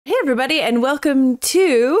Hey everybody, and welcome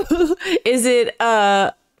to Is it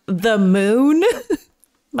the Moon?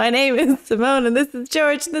 My name is Simone and this is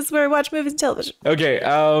George, and this is where we watch movies and television. Okay,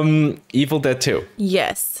 Evil Dead 2.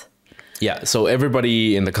 Yes. Yeah, so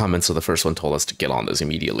everybody in the comments of the first one told us to get on this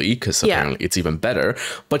immediately because apparently it's even better.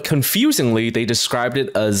 But confusingly, they described it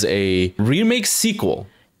as a remake sequel,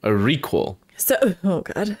 a requel. So, oh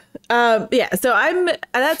god. Yeah, so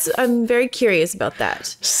I'm very curious about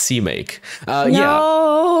that. C-make.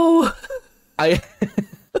 No. Yeah.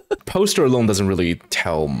 Poster alone doesn't really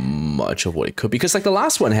tell much of what it could be, because like the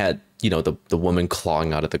last one had, you know, the woman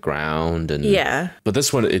clawing out of the ground, and but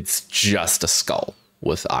this one, it's just a skull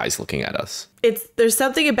with eyes looking at us. There's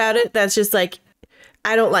something about it that's just like,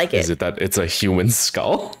 I don't like it. Is it that it's a human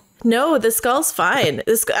skull? No, the skull's fine.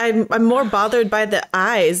 I'm more bothered by the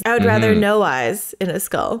eyes. I would rather no eyes in a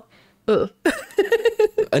skull. Ugh.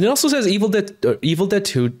 And it also says Evil Dead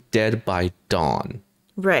 2 Dead by Dawn.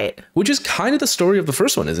 Right. Which is kind of the story of the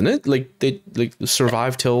first one, isn't it? Like they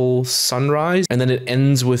survive till sunrise, and then it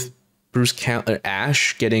ends with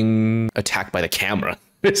Ash getting attacked by the camera,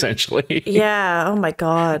 essentially. Yeah. Oh my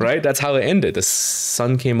god. Right? That's how it ended. The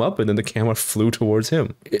sun came up and then the camera flew towards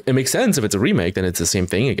him. It makes sense if it's a remake, then it's the same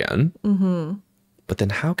thing again. Mm-hmm. But then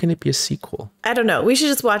how can it be a sequel? I don't know. We should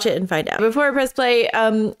just watch it and find out. Before I press play,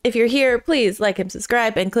 if you're here, please like and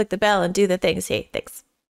subscribe and click the bell and do the things. Hey, thanks.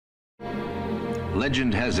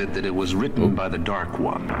 Legend has it that it was written by the Dark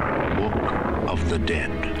One, Book of the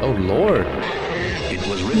Dead. Oh, Lord. It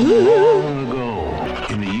was written long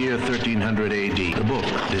ago, in the year 1300 AD. The book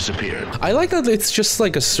disappeared. I like that it's just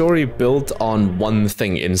like a story built on one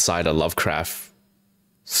thing inside a Lovecraft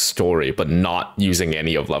story, but not using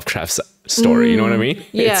any of Lovecraft's story. You know what I mean?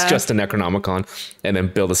 Yeah. It's just a Necronomicon, and then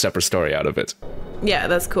build a separate story out of it. Yeah,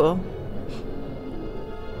 that's cool.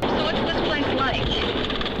 So what's this place like?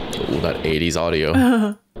 Ooh, that 80s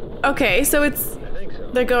audio. Okay, so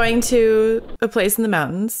they're going to a place in the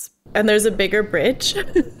mountains, and there's a bigger bridge.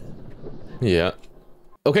 Yeah.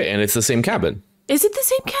 Okay, and it's the same cabin. Is it the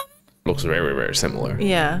same cabin? Looks very, very similar.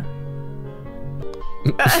 Yeah.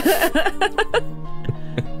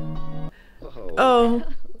 Oh,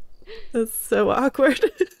 that's so awkward.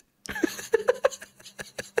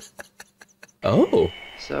 Oh.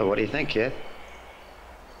 So, what do you think, kid?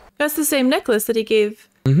 That's the same necklace that he gave.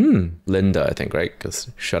 Linda, I think, right? Because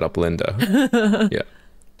shut up, Linda. Yeah.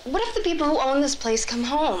 What if the people who own this place come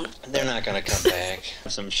home? They're not gonna come back.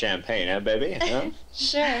 Some champagne, huh, baby? Huh?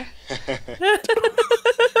 Sure.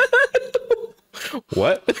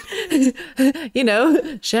 What? You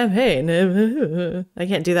know, champagne. I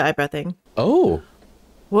can't do the eyebrow thing. Oh.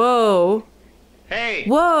 Whoa. Hey!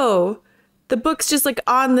 Whoa. The book's just like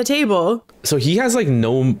on the table. So he has like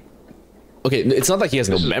no... Okay, it's not like he has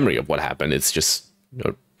no memory of what happened. It's just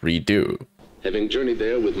a redo. Having journeyed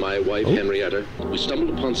there with my wife, Henrietta, we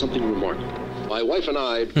stumbled upon something remarkable. My wife and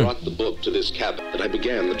I brought the book to this cabin, and I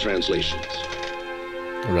began the translations.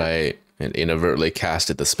 Right. And inadvertently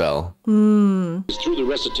casted the spell. It's through the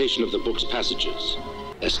recitation of the book's passages.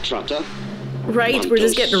 Estrata. Right, we're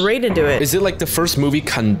just getting right into it. Is it like the first movie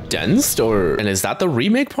condensed, or... And is that the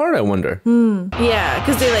remake part, I wonder? Yeah,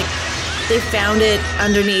 because they found it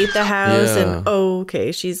underneath the house, and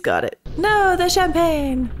okay, she's got it. No, the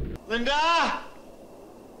champagne. Linda!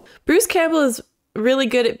 Bruce Campbell is really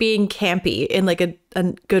good at being campy in like a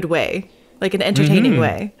good way, like an entertaining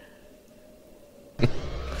way.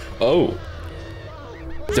 Oh.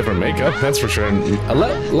 Different makeup, that's for sure. A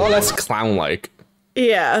lot less clown-like.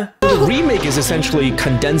 Yeah. The remake is essentially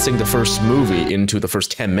condensing the first movie into the first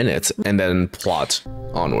 10 minutes and then plot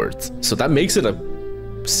onwards. So that makes it a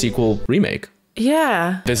sequel remake.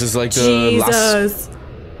 Yeah. This is like the last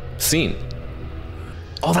scene.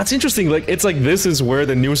 Oh, that's interesting. Like, it's like this is where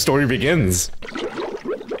the new story begins.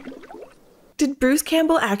 Did Bruce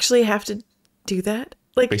Campbell actually have to do that?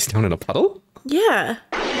 Like, Face down in a puddle? Yeah.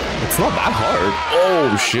 It's not that hard.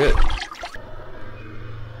 Oh, shit.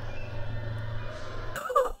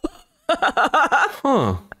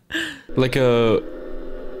 Huh. Like a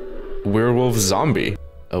werewolf zombie.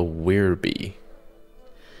 A werebee.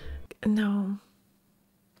 No.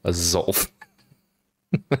 A Zolf.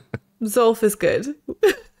 Zolf is good.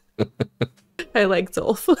 I like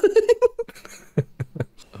Zolf.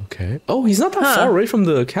 Okay. Oh, he's not that far away from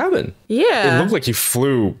the cabin. Yeah. It looked like he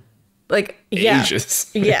flew like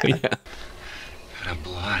ages. Yeah. Gotta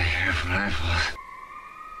blow out of here from rifle.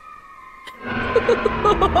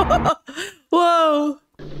 Whoa.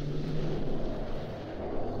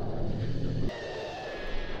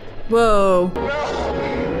 Whoa.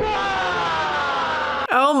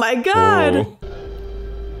 Oh my god. Whoa.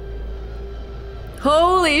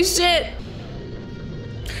 Holy shit.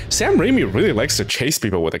 Sam Raimi really likes to chase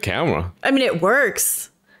people with a camera. I mean, it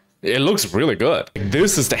works. It looks really good.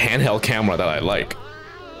 This is the handheld camera that I like.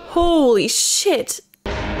 Holy shit.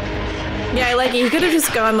 Yeah, I like it. He could have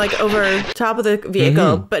just gone like over top of the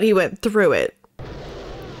vehicle, but he went through it.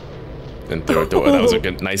 And through a door. That was a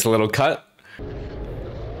good, nice little cut.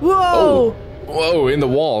 Whoa! Oh. Whoa, in the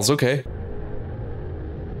walls. Okay.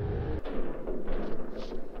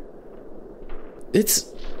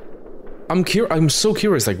 I'm so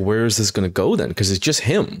curious, like, where is this gonna go then? Because it's just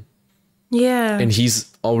him. Yeah. And he's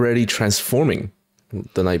already transforming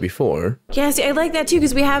the night before. Yeah, see, I like that too,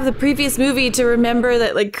 because we have the previous movie to remember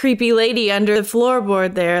that, like, creepy lady under the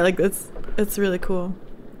floorboard there. Like, that's really cool.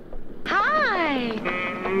 Hi!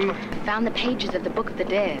 I found the pages of the Book of the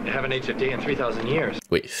Dead. You haven't aged a day in 3,000 years.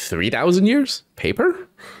 Wait, 3,000 years? Paper?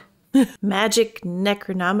 Magic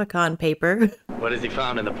Necronomicon paper. What has he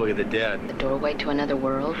found in the Book of the Dead? The doorway to another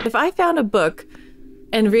world. If I found a book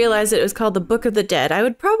and realized it was called the Book of the Dead, I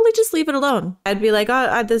would probably just leave it alone. I'd be like,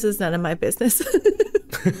 oh, this is none of my business.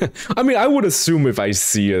 I mean, I would assume if I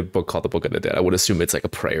see a book called the Book of the Dead, I would assume it's like a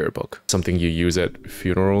prayer book. Something you use at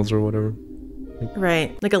funerals or whatever.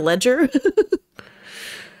 Right. Like a ledger?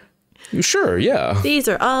 Sure, yeah. These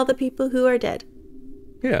are all the people who are dead.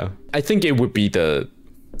 Yeah. I think it would be the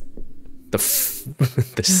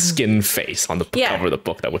skin face on the cover of the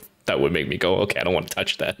book that would make me go, okay, I don't want to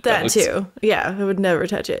touch that. That too. Yeah, I would never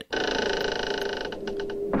touch it.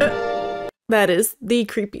 That is the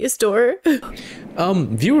creepiest door.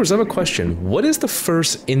 Viewers, I have a question. What is the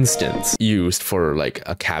first instance used for like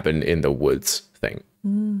a cabin in the woods thing?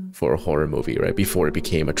 For a horror movie, right? Before it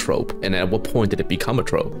became a trope. And at what point did it become a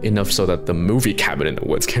trope? Enough so that the movie Cabin in the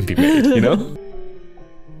Woods can be made, you know?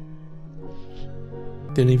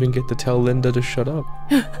 Didn't even get to tell Linda to shut up.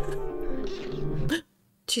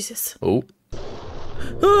 Jesus. Oh.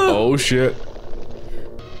 Oh, shit.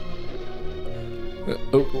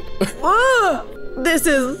 This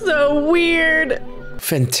is so weird.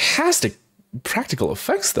 Fantastic practical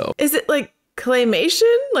effects, though. Is it like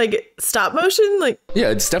claymation? Like stop motion? Like, yeah,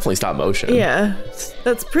 it's definitely stop motion. Yeah,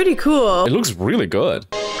 that's pretty cool. It looks really good.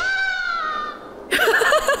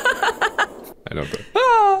 I know, but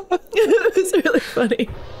it was really funny.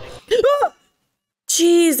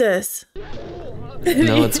 Jesus.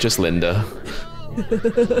 No, it's just Linda.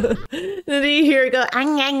 Did you hear it go?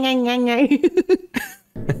 Ang, ang, ang, ang, ang.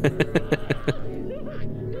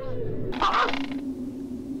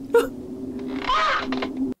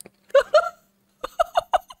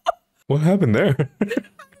 What happened there?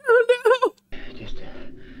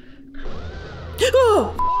 Oh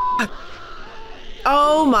no!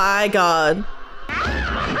 Oh my god. Her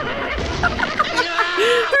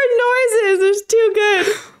noises are too good.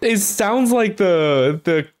 It sounds like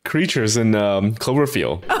the creatures in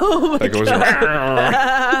Cloverfield. Oh my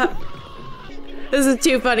god. This is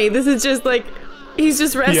too funny. This is just like he's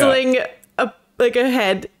just wrestling a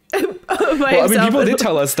head by himself. I mean, people did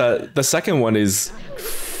tell us that the second one is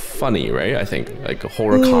funny, right? I think like a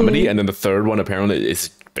horror comedy, and then the third one apparently is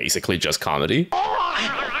basically just comedy.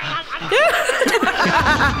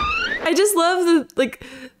 I just love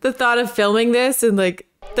the thought of filming this, and like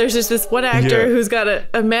there's just this one actor who's got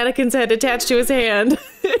a mannequin's head attached to his hand,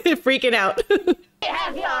 freaking out.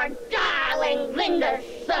 Have your darling Linda's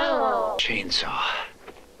soul. Chainsaw.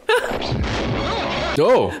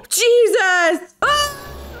 Oh! Jesus!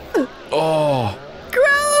 Oh!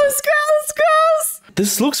 Gross! Gross! Gross!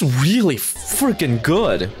 This looks really freaking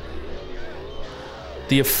good.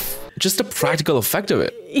 Just the practical effect of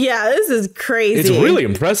it. Yeah, this is crazy. It's really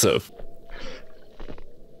impressive.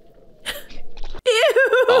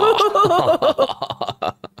 Ew!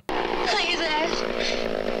 Please, Ash.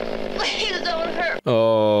 Please don't hurt.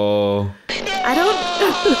 Oh. I don't.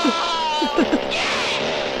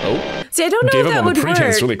 Oh. See, I don't know Gave if that him would a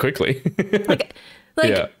pretense work. really quickly. Like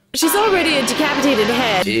yeah. She's already a decapitated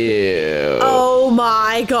head. Ew. Oh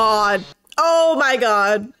my god. Oh my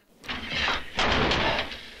god.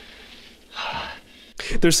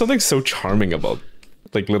 There's something so charming about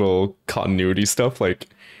like little continuity stuff. Like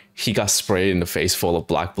he got sprayed in the face full of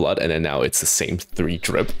black blood, and then now it's the same 3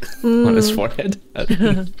 drip on his forehead.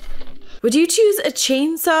 Would you choose a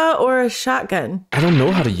chainsaw or a shotgun? I don't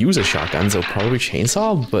know how to use a shotgun, so probably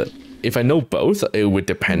chainsaw, but if I know both, it would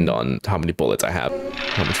depend on how many bullets I have,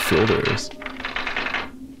 how much fuel there is.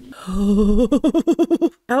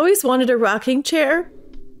 I always wanted a rocking chair,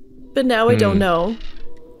 but now I don't know.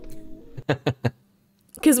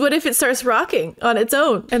 Because what if it starts rocking on its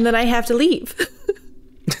own and then I have to leave?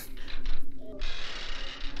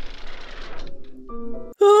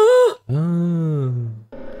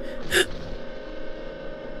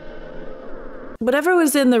 whatever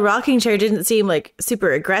was in the rocking chair didn't seem like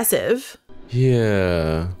super aggressive.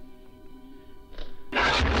 Yeah.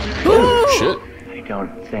 Oh, shit. I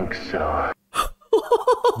don't think so.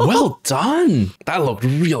 Well done. That looked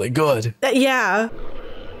really good. Yeah.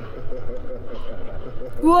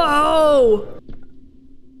 Whoa.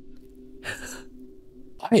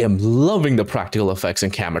 I am loving the practical effects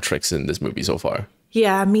and camera tricks in this movie so far.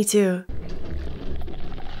 Yeah, me too.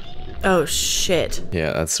 Oh, shit.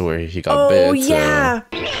 Yeah, that's where he got bit. Oh, yeah.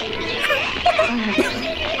 Just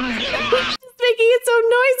making it so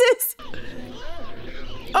noises.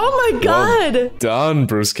 Oh, my God. Well done,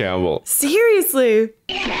 Bruce Campbell. Seriously.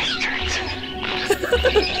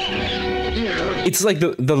 It's like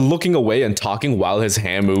the looking away and talking while his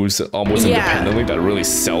hand moves almost independently that really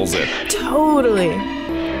sells it. Totally.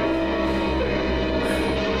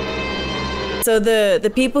 So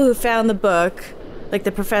the people who found the book, like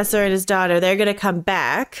the professor and his daughter, they're gonna come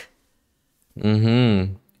back.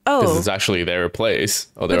 Mm-hmm. Oh, this is actually their place.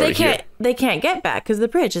 Oh, they're but they can't get back because the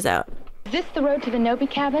bridge is out. Is this the road to the Nobi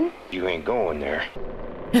cabin? You ain't going there.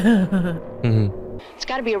 Mm-hmm. It's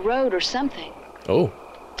got to be a road or something. Oh.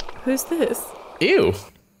 Who's this? Ew.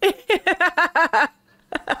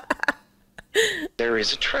 There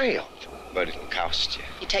is a trail, but it'll cost you.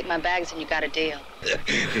 You take my bags and you got a deal.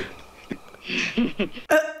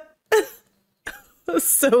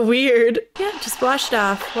 So weird. Yeah, just wash it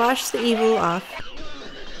off. Wash the evil off.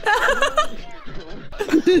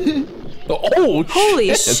 Oh,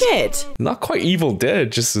 holy shit. Not quite Evil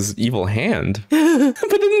Dead, just his evil hand. But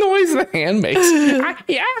the noise the hand makes.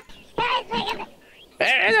 Yeah.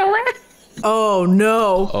 Oh,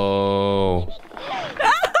 no. Oh.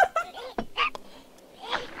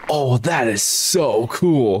 Oh, that is so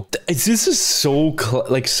cool. This is so,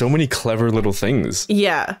 like, so many clever little things.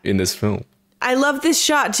 Yeah. In this film. I love this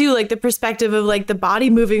shot, too, like, the perspective of, like, the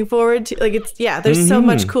body moving forward. Like, it's, yeah, there's so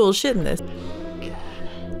much cool shit in this.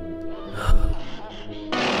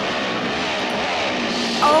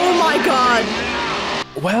 Oh, my God.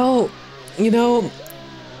 Well, you know,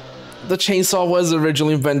 the chainsaw was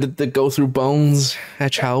originally invented to go through bones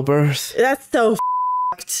at childbirth. That's so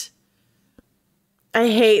f***ed. I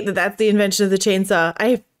hate that that's the invention of the chainsaw.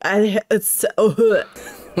 It's so...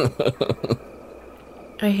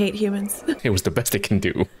 I hate humans. It was the best it can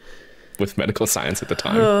do with medical science at the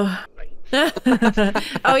time.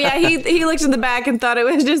 Oh yeah, he looked in the back and thought it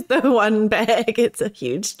was just the one bag. It's a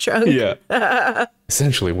huge trunk. Yeah.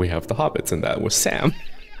 Essentially, we have the hobbits, and that was Sam.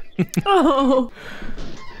 Oh.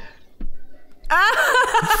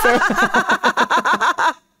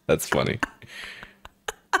 That's funny.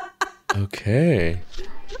 Okay.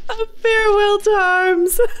 A farewell to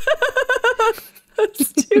arms.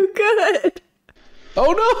 That's too good.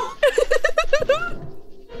 Oh no!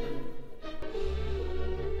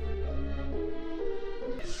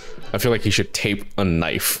 I feel like he should tape a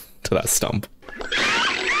knife to that stump.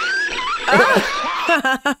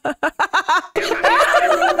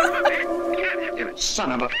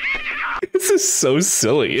 Son of a... This is so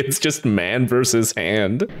silly. It's just man versus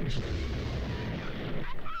hand.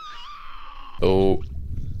 Oh.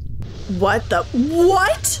 What the?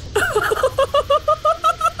 What?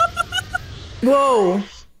 Whoa.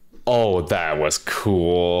 Oh, that was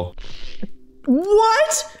cool.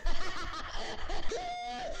 What?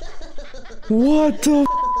 What the?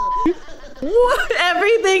 What?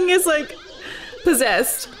 Everything is like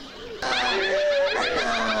possessed.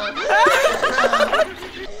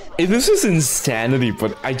 This is insanity,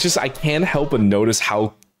 but I can't help but notice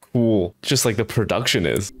how cool just like the production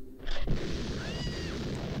is.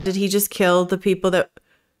 Did he just kill the people that...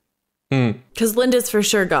 Because Linda's for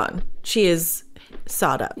sure gone. She is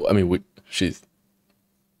sawed up. I mean, she's...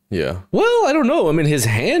 Yeah. Well, I don't know. I mean, his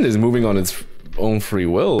hand is moving on its own free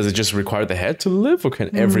will. Does it just require the head to live, or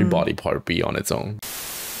can every body part be on its own?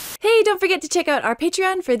 Hey, don't forget to check out our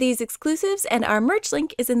Patreon for these exclusives, and our merch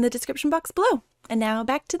link is in the description box below. And now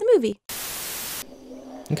back to the movie.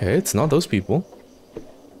 Okay, it's not those people.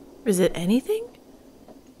 Is it anything?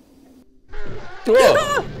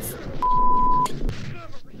 Whoa!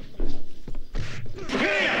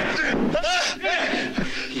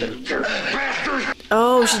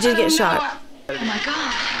 Oh, she did get shot. Oh my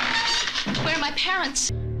God. Where are my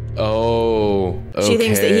parents? Oh, okay. She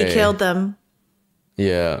thinks that he killed them.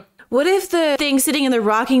 Yeah. What if the thing sitting in the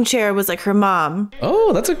rocking chair was like her mom?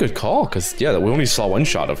 Oh, that's a good call, because, yeah, we only saw one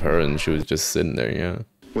shot of her, and she was just sitting there, yeah.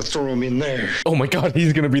 We'll throw him in there. Oh my God,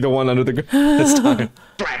 he's gonna be the one under the this time.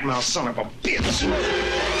 Flatmouth son of a bitch.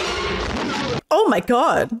 Oh my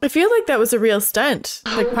God. I feel like that was a real stunt.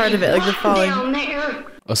 Like part of it, like the falling. Down there.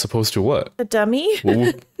 As opposed to what? A dummy?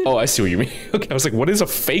 Well, oh, I see what you mean. Okay, I was like, what is a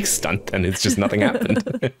fake stunt then? It's just nothing happened.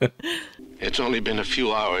 It's only been a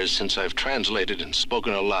few hours since I've translated and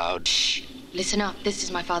spoken aloud. Shh. Listen up. This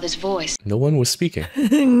is my father's voice. No one was speaking.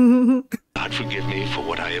 God forgive me for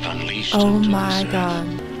what I have unleashed. Oh into my this God.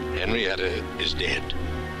 earth. Henrietta is dead.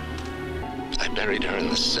 I buried her in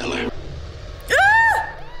the cellar.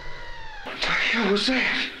 What the hell was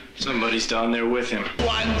that? Somebody's down there with him.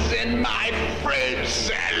 One's in my fridge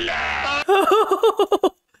cellar.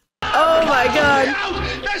 Oh my God.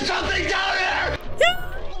 There's something down there.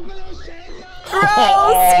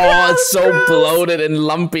 Oh, it's so bloated and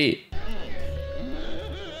lumpy.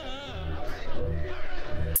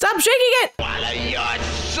 Stop shaking it. Swallow your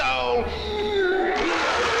soul.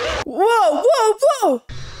 Whoa, whoa, whoa.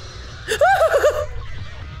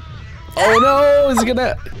 Oh no, is he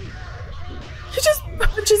gonna... He just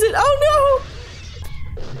punches it. Oh no.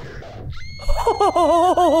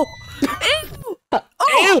 Oh. Ew. Oh.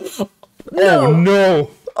 Ew. No. Oh no.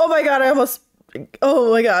 Oh my God,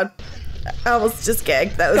 oh my God. I almost just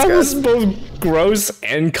gagged. That was That gross. was both gross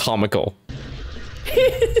and comical.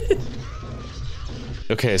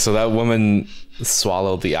 Okay, so that woman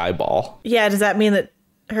swallowed the eyeball. Yeah, does that mean that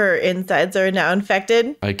her insides are now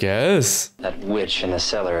infected? I guess. That witch in the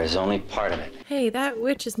cellar is only part of it. Hey, that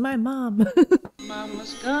witch is my mom.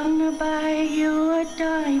 Mama's gonna buy you a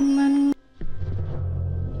diamond.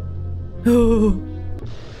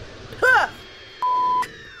 Ah!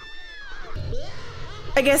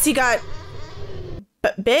 I guess he got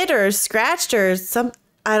bit or scratched or some.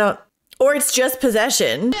 I don't. Or it's just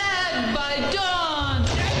possession. Dead by dawn.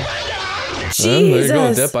 Well, there you go,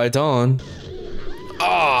 Jesus. Dead by Dawn.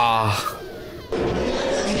 Ah.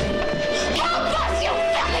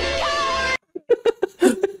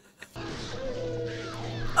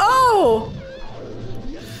 Oh!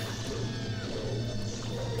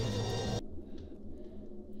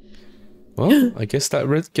 Well, I guess that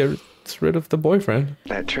gets rid of the boyfriend.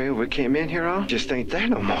 That trail we came in here on just ain't there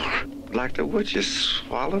no more. Like the witch just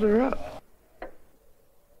swallowed her up.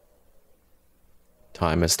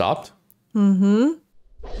 Time has stopped. Mm-hmm.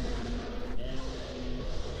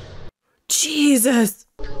 Jesus.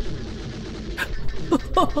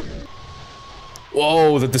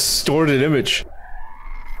 Whoa, the distorted image.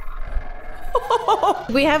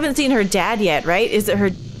 We haven't seen her dad yet, right? Is it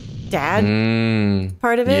her dad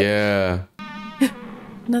part of it? Yeah.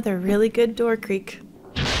 Another really good door creak.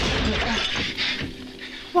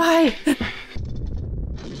 Why?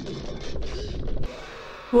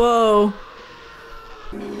 Whoa.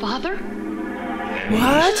 Father?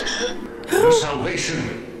 What? Your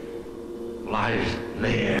salvation lies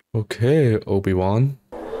there. Okay, Obi-Wan.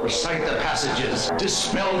 Recite the passages.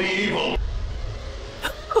 Dispel the evil.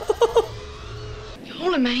 You're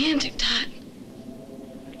holding my hand too tight.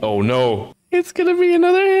 Oh no. It's gonna be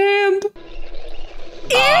another hand.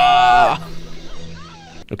 Ah.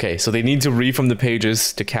 Okay, so they need to read from the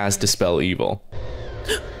pages to cast Dispel Evil.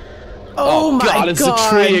 Oh my God. It's a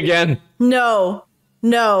tree again. No.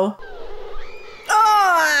 No.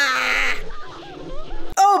 Ah!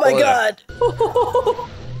 Oh my God.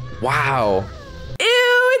 Wow.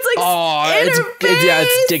 Ew, it's like in her face. Yeah,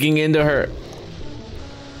 it's digging into her.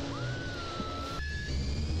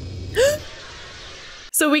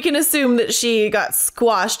 So we can assume that she got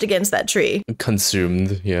squashed against that tree.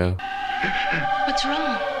 Consumed, yeah. What's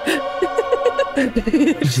wrong?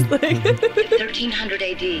 Just like 1300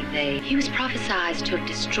 AD, he was prophesied to have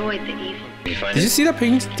destroyed the evil. Did you see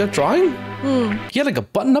that drawing? He had like a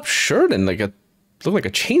button-up shirt and looked like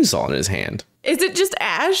a chainsaw in his hand. Is it just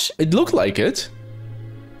ash? It looked like it.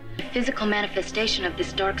 The physical manifestation of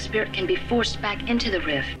this dark spirit can be forced back into the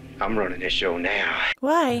rift. I'm running this show now.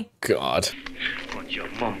 Why? God. Bunch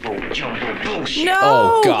of mumbo jumbo bullshit. No!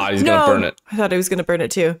 Oh God, he's gonna burn it. I thought he was gonna burn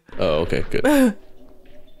it too. Oh, okay, good.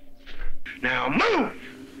 Now move!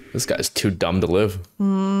 This guy's too dumb to live.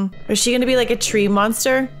 Is she gonna be like a tree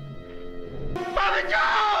monster? Mother,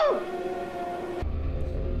 go!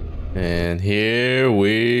 And here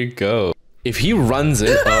we go. If he runs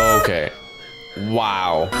it, oh, okay.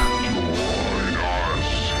 Wow.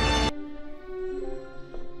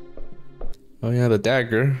 Oh yeah, the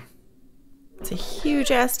dagger. It's a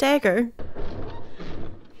huge ass dagger.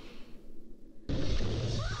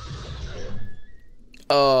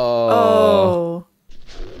 Oh.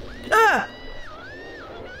 Ah!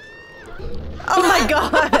 Oh my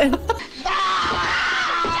God.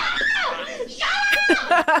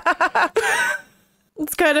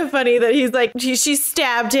 It's kind of funny that he's like, she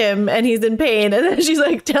stabbed him and he's in pain, and then she's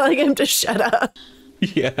like telling him to shut up.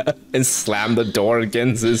 Yeah, and slam the door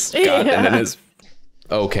against his gut, and then his...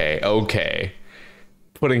 Okay.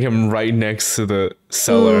 putting him right next to the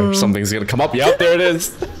cellar. Something's gonna come up. Yep, there it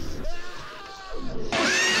is.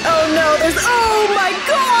 Oh no, there's, oh my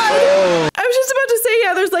god! Oh. I was just about to say,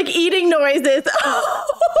 yeah, there's like eating noises.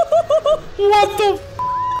 What the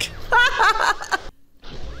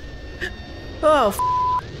Oh,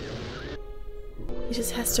 he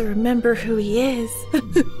just has to remember who he is.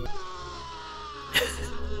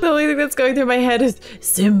 The only thing that's going through my head is,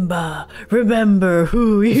 Simba, remember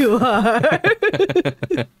who you are.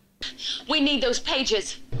 We need those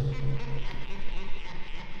pages.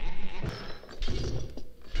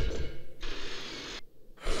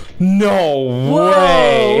 No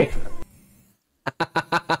way!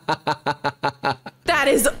 That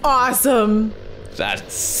is awesome.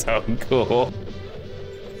 That's so cool.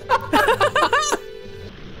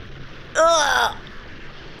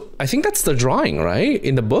 I think that's the drawing, right?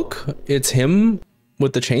 In the book, it's him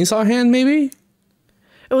with the chainsaw hand, maybe?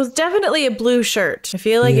 It was definitely a blue shirt. I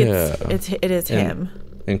feel like it is him.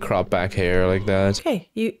 And crop back hair like that.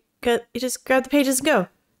 Okay, you just grab the pages and go.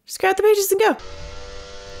 Just grab the pages and go.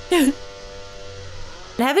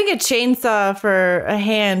 Having a chainsaw for a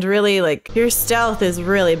hand really, like, your stealth is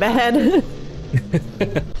really bad.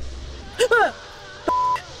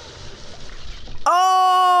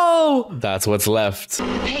 Oh! That's what's left.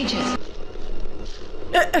 Pages.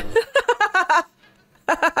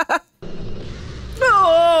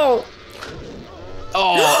 Oh!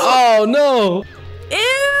 Oh no!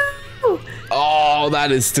 Ew! Oh,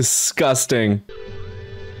 that is disgusting.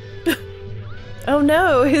 Oh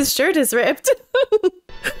no, his shirt is ripped.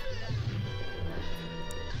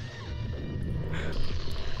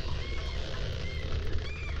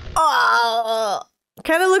 Oh!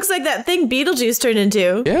 Kind of looks like that thing Beetlejuice turned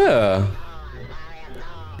into. Yeah.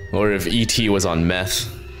 Or if E.T. was on meth.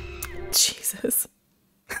 Jesus.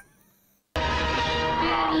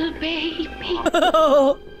 Oh, baby.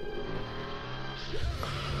 Oh.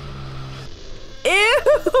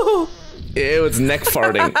 Ew! Ew, it's neck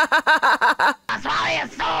farting.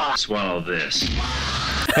 Swallow this.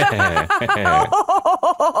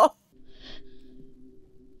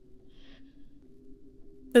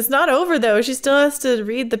 It's not over though. She still has to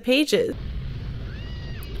read the pages.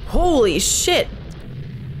 Holy shit.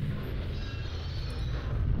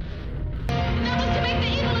 That was to make the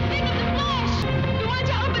evil as big as the flash. We want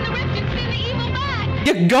to open the rift and send the evil back.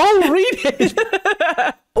 Yeah, go read it.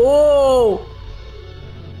 Oh.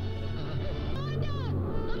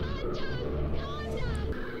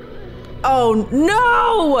 Oh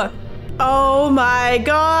no! Oh my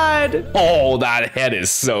god! Oh, that head is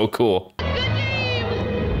so cool.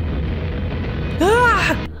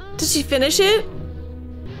 Ah! Did she finish it?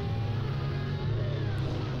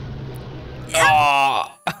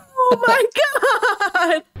 Oh. Oh my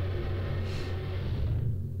god!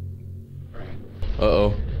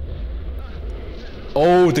 Uh-oh.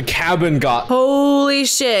 Oh, the cabin got... Holy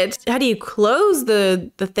shit. How do you close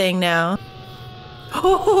the thing now?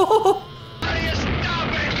 Oh.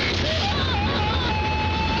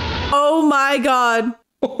 Oh my god.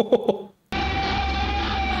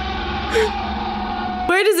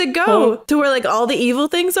 Where does it go? To where like all the evil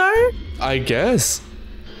things are? I guess.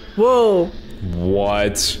 Whoa.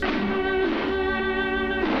 What?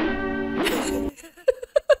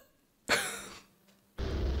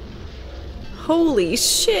 Holy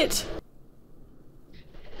shit.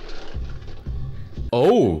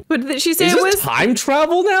 Oh. What did she say Is it this was? time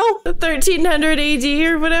travel now? 1300 AD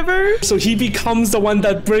or whatever? So he becomes the one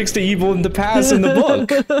that breaks the evil in the past in the book.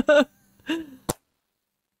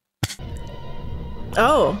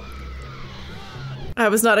 Oh. I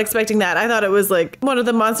was not expecting that. I thought it was like one of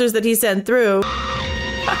the monsters that he sent through.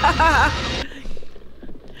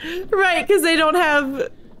 Right, because they don't have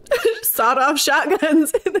sawed-off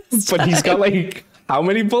shotguns in this But he's got like, how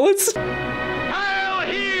many bullets? Hail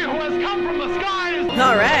he who has come from the skies!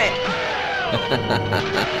 All right.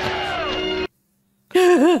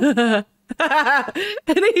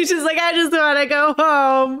 And he's just like, I just want to go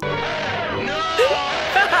home.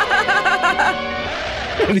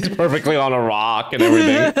 And he's perfectly on a rock and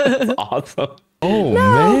everything. That's awesome. Oh,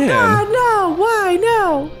 No, man. God, no. Why?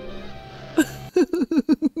 No.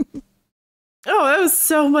 Oh, that was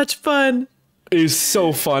so much fun. It's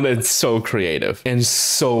so fun and so creative. And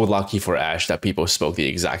so lucky for Ash that people spoke the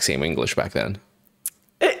exact same English back then.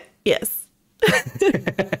 Yes.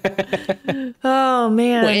 Oh,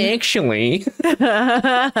 man. Well, actually,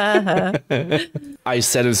 I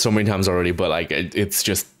said it so many times already, but like it's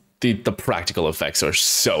just the practical effects are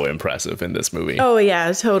so impressive in this movie. Oh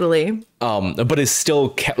yeah, totally. But it's still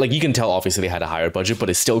kept, like, you can tell obviously they had a higher budget, but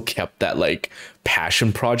it still kept that like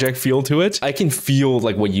passion project feel to it. I can feel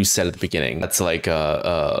like what you said at the beginning. That's like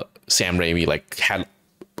Sam Raimi like had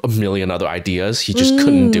a million other ideas. He just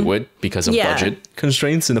couldn't do it because of budget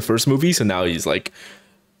constraints in the first movie. So now he's like,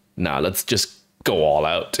 nah, let's just go all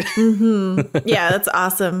out. Yeah, that's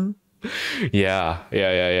awesome. Yeah.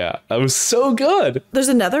 That was so good. There's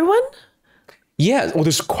another one? Yeah, well,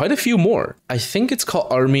 there's quite a few more. I think it's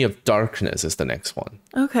called Army of Darkness is the next one.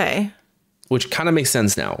 Okay. Which kind of makes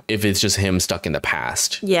sense now if it's just him stuck in the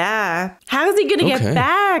past. Yeah. How is he going to get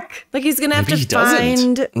back? Like, he's going to have to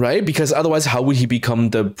find... Right? Because otherwise, how would he become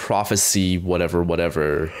the prophecy,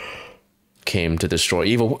 whatever came to destroy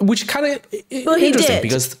evil? Which kind of interesting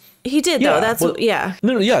because... He did, though. That's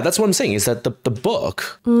that's what I'm saying, is that the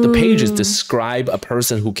book, the pages describe a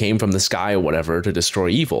person who came from the sky or whatever to destroy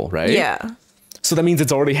evil, right? Yeah. So that means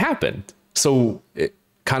it's already happened. So it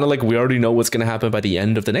kind of like we already know what's going to happen by the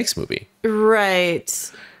end of the next movie.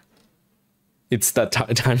 Right. It's that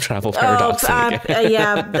time travel paradox thing again.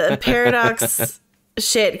 Yeah, the paradox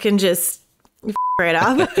shit can just right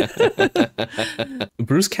off.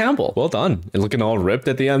 Bruce Campbell, well done. And looking all ripped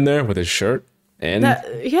at the end there with his shirt. And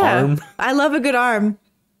arm. I love a good arm.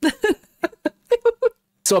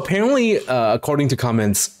 So apparently, according to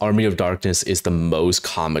comments, Army of Darkness is the most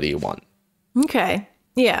comedy one. Okay.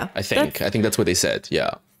 Yeah. I think that's what they said.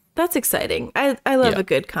 Yeah. That's exciting. I love a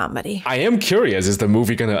good comedy. I am curious, is the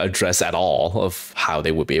movie going to address at all of how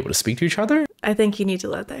they would be able to speak to each other? I think you need to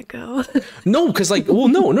let that go. No, because like, well,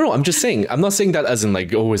 no. I'm just saying, I'm not saying that as in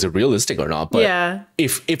like, oh, is it realistic or not? But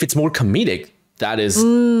if it's more comedic, that is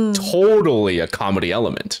totally a comedy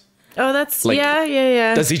element. Oh, that's like,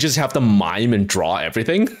 yeah. Does he just have to mime and draw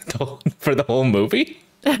everything for the whole movie?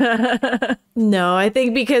 No, I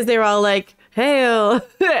think because they're all like, hail,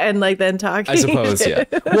 and like then talking. I suppose, yeah.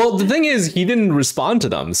 Well, the thing is, he didn't respond to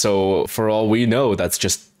them. So for all we know, that's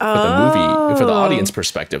just for the movie, for the audience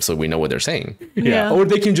perspective. So we know what they're saying. Yeah. Or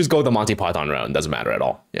they can just go the Monty Python route. Doesn't matter at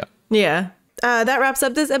all. Yeah. Yeah. That wraps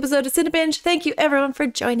up this episode of Cinebinge. Thank you, everyone, for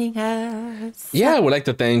joining us. Yeah, we'd like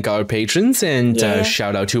to thank our patrons and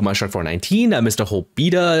shout out to Mushark419, Mr.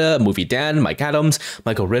 Holbita, Movie Dan, Mike Adams,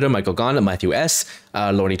 Michael Ritter, Michael Gunn, Matthew S.,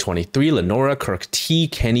 Lorny23, Lenora, Kirk T,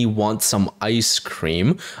 Kenny Wants Some Ice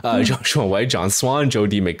Cream, Joshua White, John Swan, Joe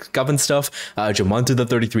D. McGovern Stuff, Jamonta the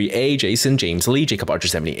 33A, Jason, James Lee, Jacob Archer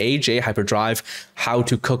 78, J Hyperdrive, How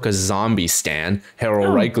to Cook a Zombie Stan,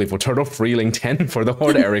 Harold Wright, Gleeful Turtle, Freeling 10 for the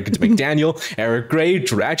Horde, Eric McDaniel, Eric Gray,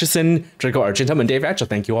 Drew Atchison, Draco Argentum, and Dave Atchell.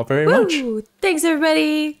 Thank you all very much. Thanks,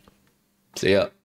 everybody. See ya.